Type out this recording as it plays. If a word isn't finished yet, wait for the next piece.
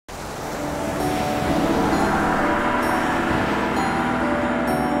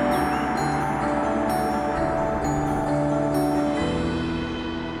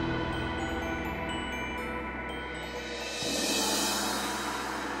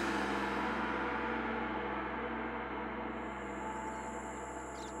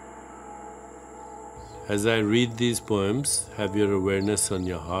As I read these poems, have your awareness on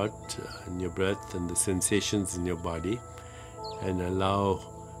your heart and your breath and the sensations in your body, and allow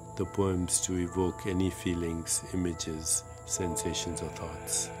the poems to evoke any feelings, images, sensations or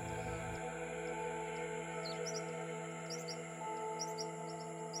thoughts.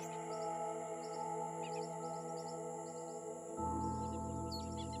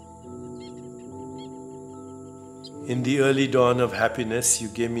 In the early dawn of happiness, you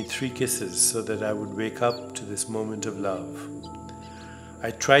gave me 3 kisses so that I would wake up to this moment of love.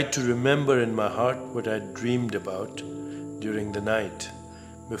 I tried to remember in my heart what I dreamed about during the night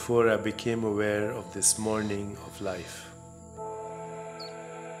before I became aware of this morning of life.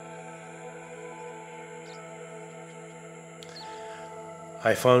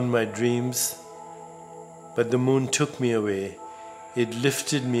 I found my dreams, but the moon took me away. It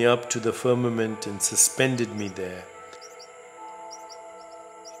lifted me up to the firmament and suspended me there.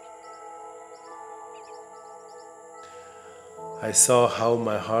 I saw how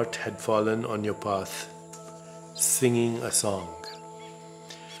my heart had fallen on your path, singing a song.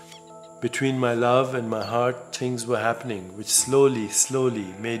 Between my love and my heart, things were happening, which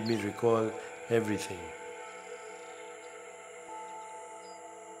slowly made me recall everything.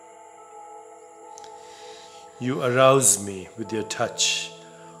 You arouse me with your touch,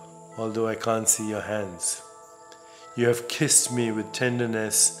 although I can't see your hands. You have kissed me with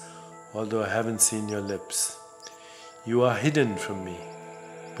tenderness, although I haven't seen your lips. You are hidden from me,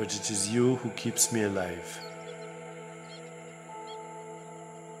 but it is you who keeps me alive.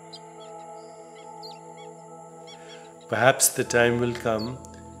 Perhaps the time will come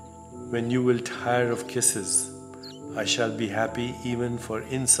when you will tire of kisses. I shall be happy even for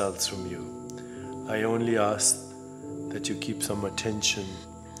insults from you. I only ask that you keep some attention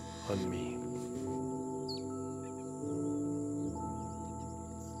on me.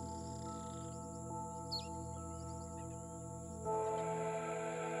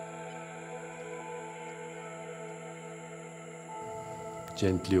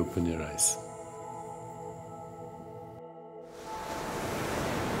 Gently open your eyes.